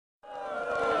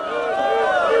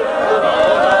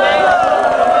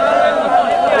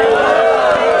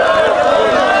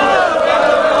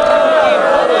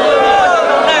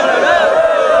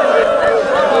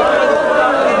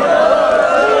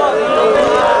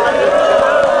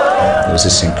There was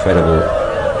this incredible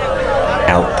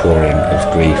outpouring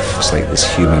of grief. It's like this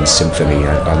human symphony.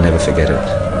 I'll never forget it.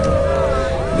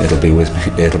 It'll be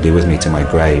with me to my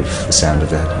grave, the sound of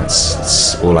that.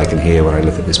 It's all I can hear when I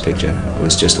look at this picture. It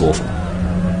was just awful.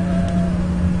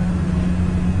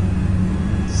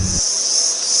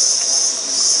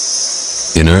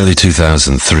 In early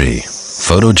 2003,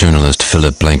 photojournalist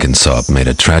Philip Blenkinsop made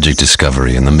a tragic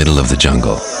discovery in the middle of the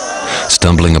jungle,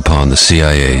 stumbling upon the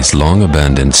CIA's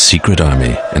long-abandoned secret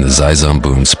army in the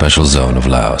Xaizambun Special Zone of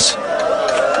Laos.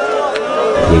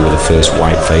 We were the first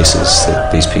white faces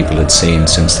that these people had seen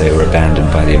since they were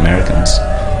abandoned by the Americans.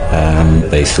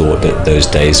 They thought that those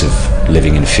days of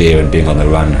living in fear and being on the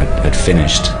run had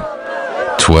finished.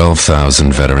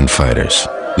 12,000 veteran fighters.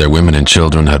 Their women and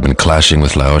children had been clashing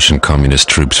with Laotian communist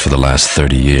troops for the last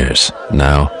 30 years.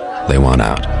 Now, they want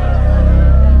out.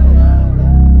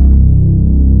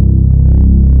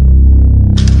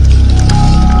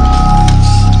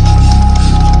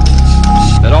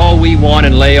 That all we want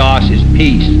in Laos is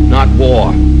peace, not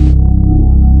war.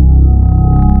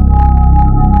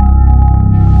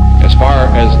 As far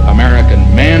as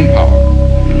American manpower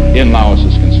in Laos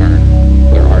is concerned,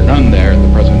 there are none there at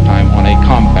the present time on a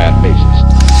combat basis.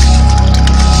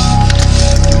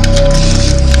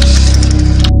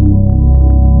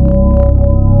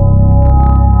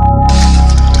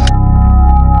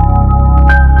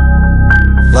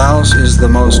 Laos is the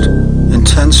most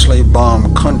intensely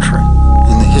bombed country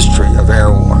in the history of air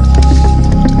war.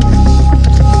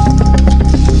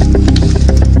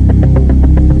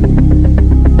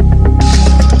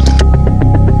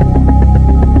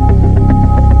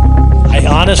 I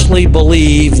honestly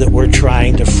believe that we're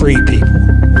trying to free people.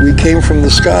 We came from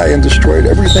the sky and destroyed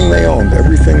everything they owned,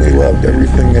 everything they loved,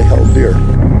 everything they held dear.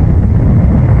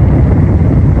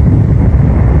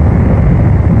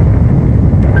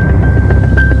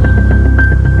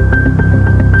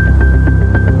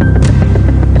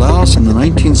 In the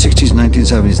 1960s and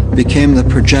 1970s became the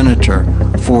progenitor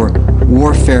for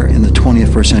warfare in the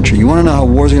 21st century. You want to know how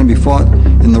wars are going to be fought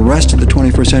in the rest of the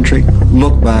 21st century?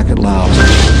 Look back at Laos.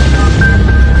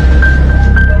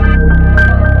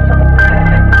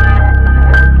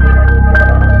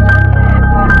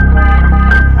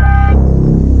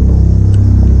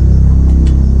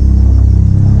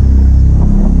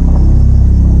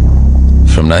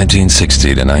 From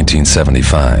 1960 to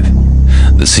 1975,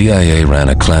 the CIA ran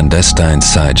a clandestine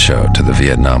sideshow to the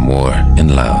Vietnam War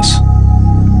in Laos.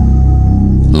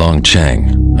 Long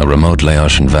Cheng, a remote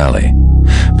Laotian valley,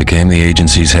 became the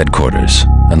agency's headquarters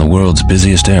and the world's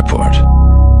busiest airport,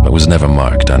 but was never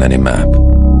marked on any map.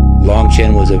 Long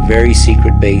Cheng was a very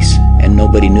secret base and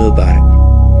nobody knew about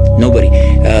it. Nobody.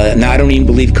 Now I don't even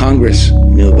believe Congress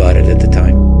knew about it at the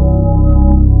time.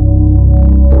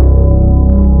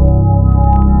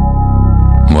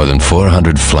 More than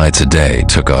 400 flights a day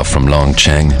took off from Long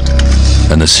Cheng,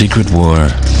 and the secret war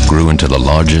grew into the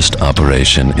largest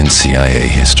operation in CIA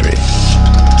history.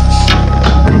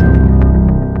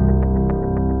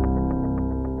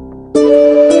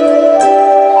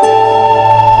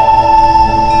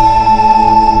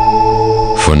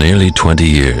 For nearly 20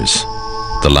 years,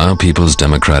 the Lao People's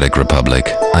Democratic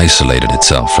Republic isolated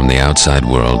itself from the outside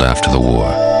world after the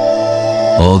war.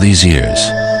 All these years,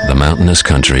 the mountainous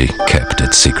country kept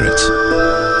its secrets.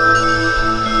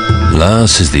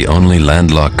 Laos is the only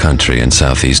landlocked country in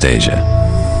Southeast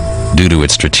Asia. Due to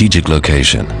its strategic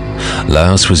location,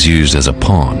 Laos was used as a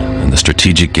pawn in the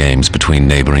strategic games between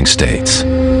neighboring states,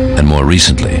 and more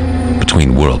recently,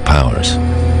 between world powers.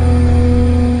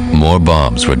 More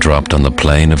bombs were dropped on the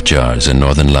Plain of Jars in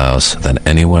northern Laos than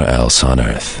anywhere else on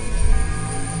Earth.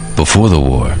 Before the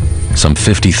war, some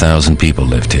 50,000 people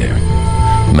lived here.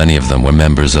 Many of them were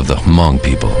members of the Hmong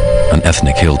people, an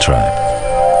ethnic hill tribe.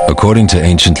 According to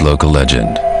ancient local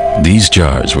legend, these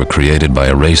jars were created by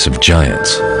a race of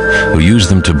giants who used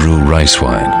them to brew rice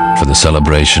wine for the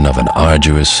celebration of an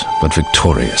arduous but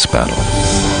victorious battle.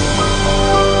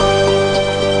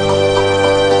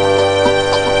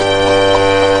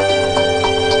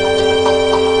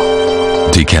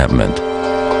 Decampment.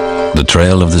 The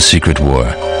trail of the secret war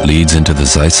leads into the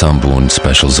Xaizambun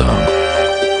Special Zone.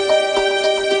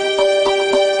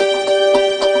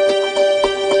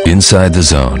 Inside the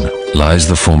zone lies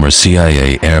the former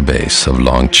CIA airbase of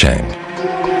Long Cheng.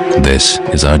 This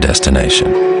is our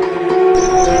destination.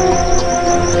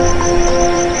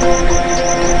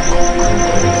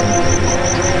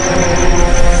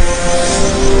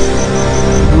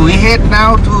 We head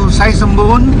now to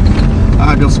Xaizambun,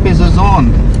 the special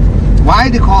zone. Why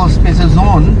they call special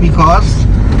zone? Because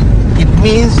it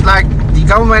means like the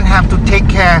government have to take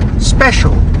care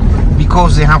special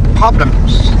because they have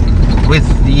problems with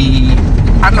the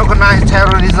unorganized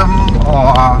terrorism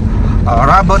or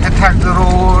robber attack the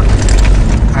road,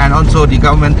 and also the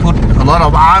government put a lot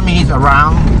of armies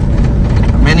around,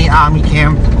 many army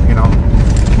camp, you know.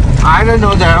 I don't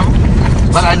know them,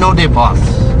 but I know their boss.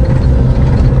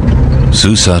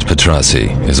 Susat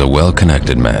Petrasi is a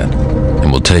well-connected man and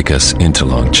will take us into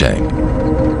Longcheng.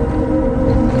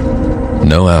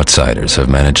 No outsiders have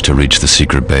managed to reach the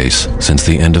secret base since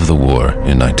the end of the war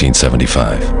in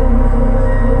 1975.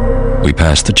 We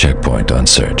passed the checkpoint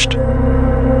unsearched.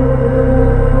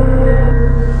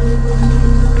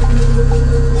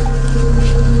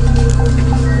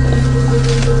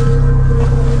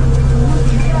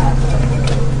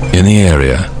 In the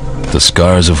area, the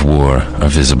scars of war are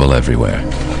visible everywhere.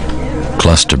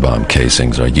 Cluster bomb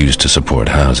casings are used to support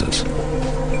houses.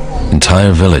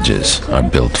 Entire villages are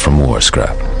built from war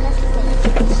scrap.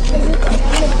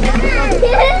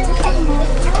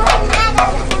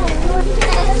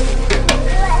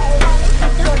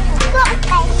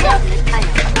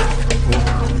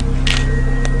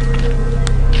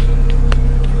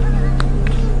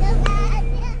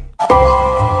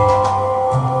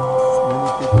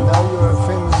 Now you're a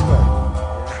famous guy.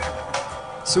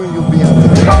 Soon you'll be on the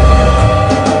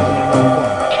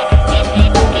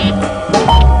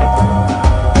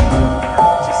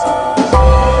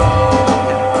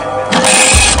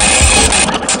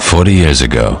 40 years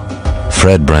ago,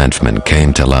 Fred Branfman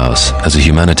came to Laos as a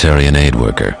humanitarian aid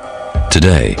worker.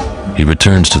 Today, he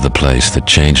returns to the place that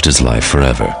changed his life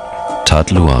forever,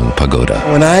 Tat Luang Pagoda.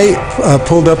 When I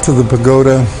pulled up to the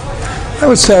pagoda, I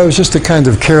would say I was just a kind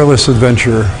of careless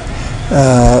adventurer.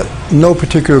 No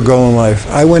particular goal in life.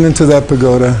 I went into that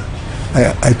pagoda,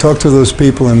 I talked to those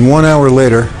people, and 1 hour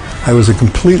later, I was a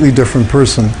completely different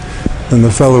person than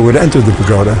the fellow who had entered the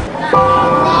pagoda.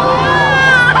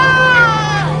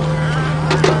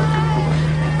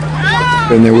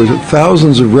 And there were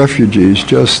thousands of refugees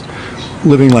just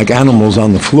living like animals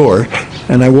on the floor.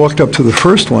 And I walked up to the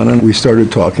first one and we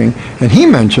started talking, and he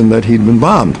mentioned that he'd been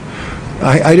bombed.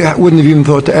 I wouldn't have even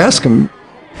thought to ask him.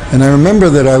 And I remember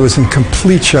that I was in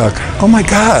complete shock. Oh my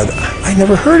God, I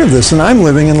never heard of this, and I'm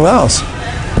living in Laos.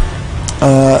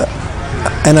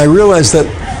 And I realized that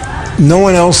no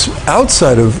one else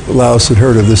outside of Laos had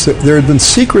heard of this. There had been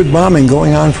secret bombing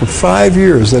going on for 5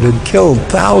 years that had killed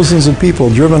thousands of people,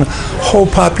 driven whole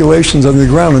populations under the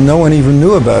ground, and no one even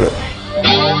knew about it.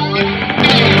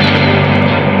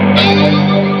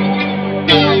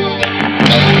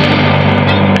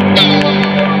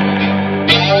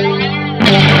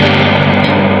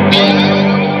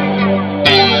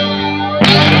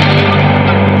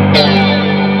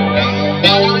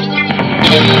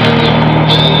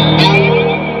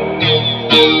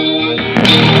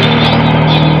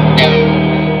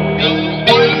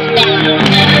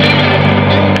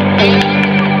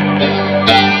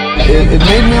 It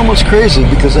made me almost crazy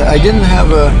because I didn't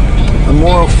have a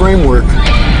moral framework,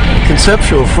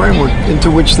 conceptual framework into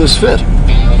which this fit.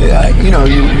 You know,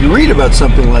 you read about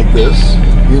something like this,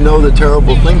 you know that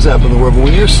terrible things happen in the world, but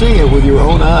when you're seeing it with your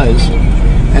own eyes,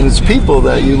 and it's people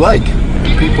that you like,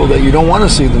 people that you don't want to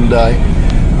see them die,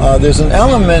 there's an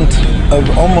element of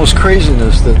almost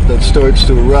craziness that starts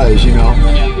to arise, you know.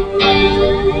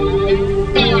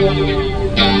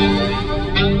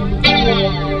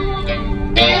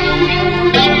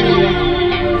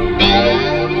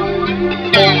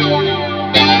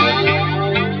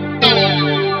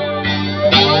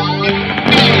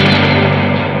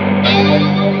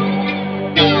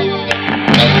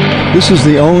 This is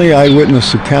the only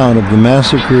eyewitness account of the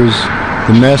massacres,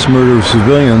 the mass murder of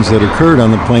civilians that occurred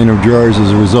on the plain of jars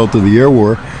as a result of the air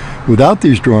war. Without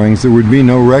these drawings, there would be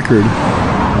no record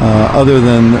other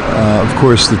than, of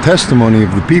course, the testimony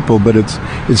of the people. But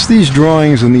it's these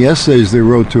drawings and the essays they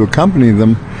wrote to accompany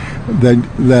them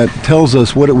that tells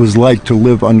us what it was like to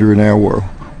live under an air war,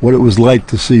 what it was like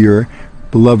to see your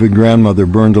beloved grandmother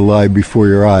burned alive before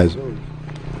your eyes.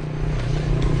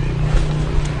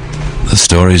 The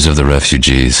stories of the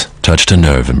refugees touched a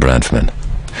nerve in Branfman,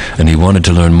 and he wanted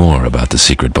to learn more about the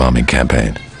secret bombing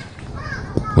campaign.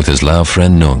 With his Lao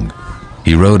friend Nung,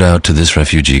 he rode out to this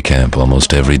refugee camp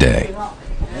almost every day.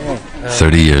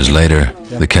 30 years later,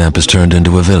 the camp has turned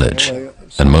into a village,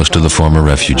 and most of the former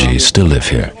refugees still live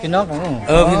here.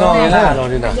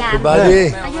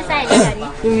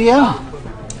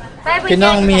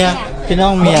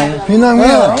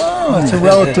 Oh, it's a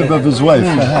relative of his wife.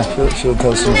 She'll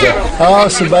tell some. Oh,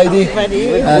 Sabaidi.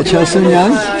 Chelsea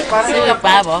Yang.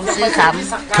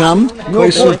 Come.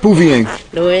 Kwaiso Puvieng.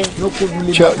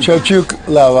 Chauchuk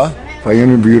Lawa. I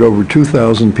interviewed over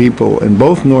 2,000 people in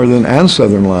both northern and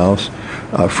southern Laos,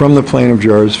 from the Plain of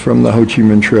Jars, from the Ho Chi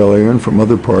Minh Trail area, and from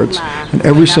other parts, and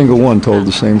every single one told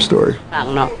the same story.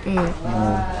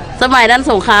 สมัยนั้น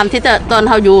สงครามที่ตอน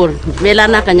เฮาอยู่เวลา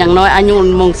นักกันอย่างน้อยอายุ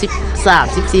มง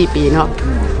13-14 ปีเนาะ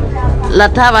แล้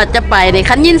วถ้าว่าจะไปใน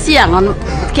คันยินเสียง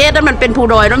เคสนั้นมันเป็นภู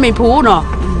ดอยแล้วมีภูเนาะ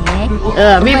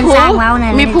มี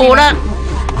ภูแล้ว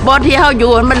บอนที่เฮาอ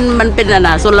ยู่มันเป็น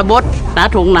น่ะชนบทนะ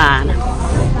ทงนานะ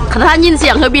ถ้ายินเสี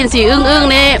ยงเครื่องบินสีอึ้ง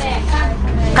ๆนี่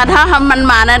ถ้ามัน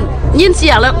มานั้นยินเสี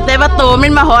ยงแล้วแต่ว่าโตมั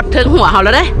นมาฮอดถึงหัวเฮาแ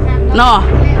ล้วเด้เนาะ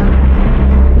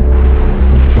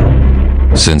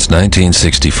Since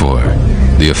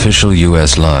 1964, the official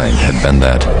U.S. line had been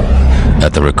that,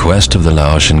 at the request of the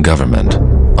Laotian government,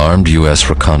 armed U.S.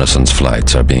 reconnaissance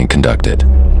flights are being conducted.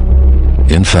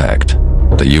 In fact,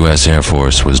 the U.S. Air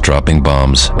Force was dropping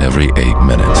bombs every 8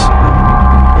 minutes.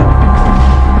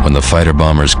 When the fighter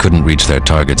bombers couldn't reach their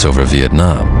targets over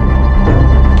Vietnam,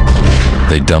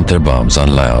 they dumped their bombs on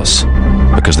Laos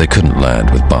because they couldn't land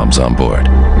with bombs on board.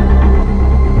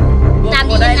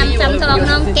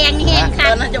 น้องแกงนี่แห้งค่ะ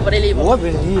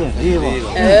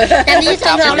แต่นี่ส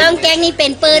องน้องแกงนี่เป็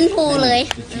นปืนภูเลย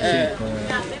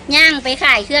ย่างไปข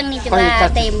ายเครื่องนี่จะว่า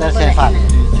เต็มเบิด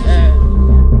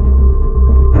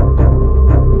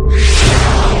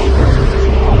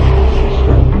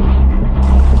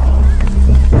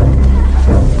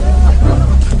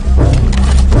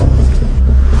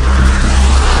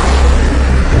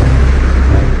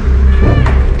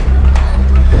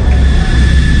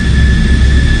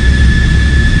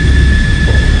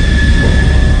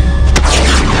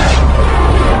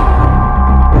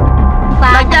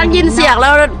ยินเสียงแล้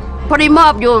วพอดีมอ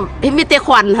บอยู่ที่มีเตค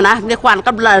วันนะเตควัน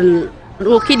กับ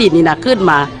ลูกขี้ดินนี่นะขึ้น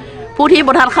มาผู้ที่บ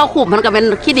ทันเข้าขุมมันก็เป็น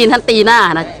ขี้ดินทันตีหน้า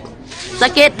นะส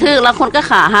เก็ตทึกแล้วคนก็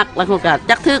ขาหักแล้วคนก็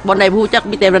จักทึกบนใดผู้จัก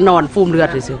มีแต่นอนฟูมเลือด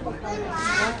เลยสิ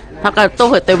ถ้าก็โต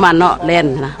เหตุมันเนาะเล่น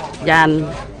นะยาน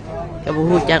กับ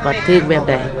ผู้จักก็ทึกแบบ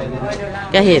ใด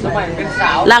ก็เห็น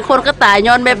บางคนก็ตาย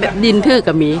ย้อนแบบดินทึก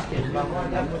ก็มี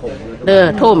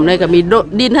ท่มเลยก็มี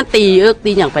ดินทันตี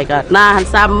ตีอย่างไปก็หน้าหัน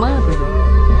ซ้ำ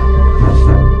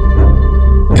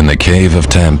In the cave of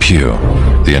Tampu,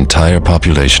 the entire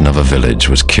population of a village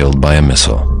was killed by a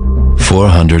missile.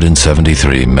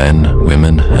 473 men,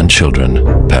 women, and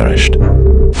children perished.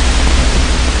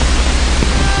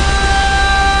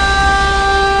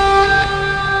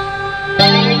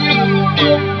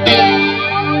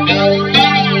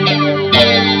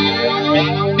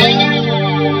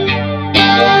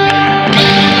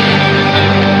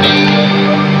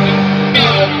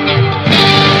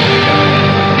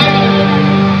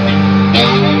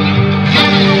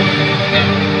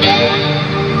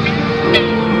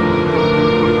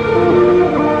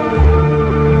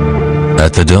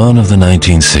 At the dawn of the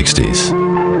 1960s,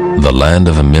 the land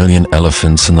of a million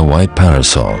elephants and the white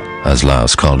parasol, as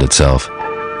Laos called itself,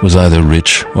 was either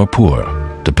rich or poor,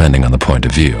 depending on the point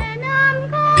of view.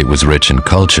 It was rich in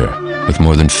culture, with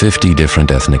more than 50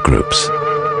 different ethnic groups.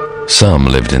 Some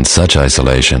lived in such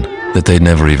isolation that they'd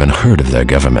never even heard of their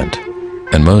government,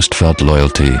 and most felt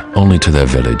loyalty only to their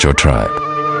village or tribe.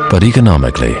 But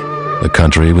economically, the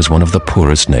country was one of the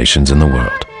poorest nations in the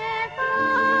world.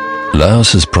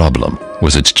 Laos's problem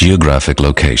was its geographic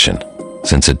location,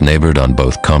 since it neighbored on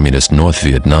both communist North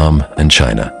Vietnam and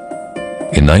China.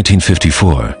 In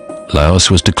 1954, Laos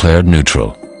was declared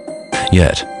neutral.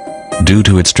 Yet, due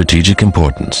to its strategic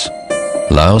importance,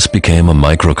 Laos became a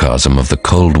microcosm of the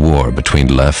Cold War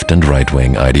between left and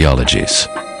right-wing ideologies.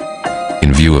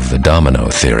 In view of the domino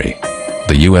theory,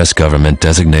 the US government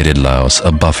designated Laos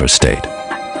a buffer state,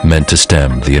 meant to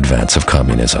stem the advance of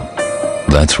communism.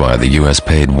 That's why the US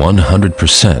paid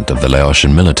 100% of the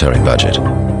Laotian military budget.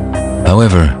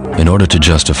 However, in order to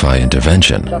justify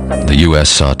intervention, the US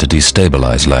sought to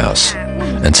destabilize Laos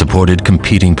and supported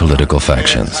competing political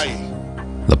factions.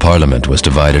 The parliament was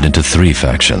divided into 3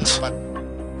 factions: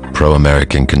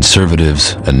 pro-American conservatives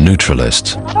and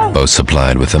neutralists, both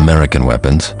supplied with American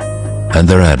weapons, and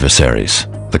their adversaries,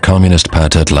 the communist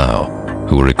Pathet Lao,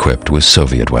 who were equipped with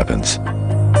Soviet weapons.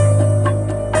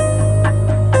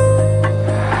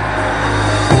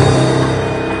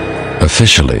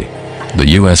 Officially, the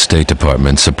U.S. State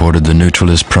Department supported the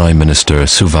neutralist Prime Minister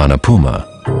Suvarnabhumi,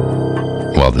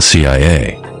 while the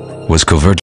CIA was covertly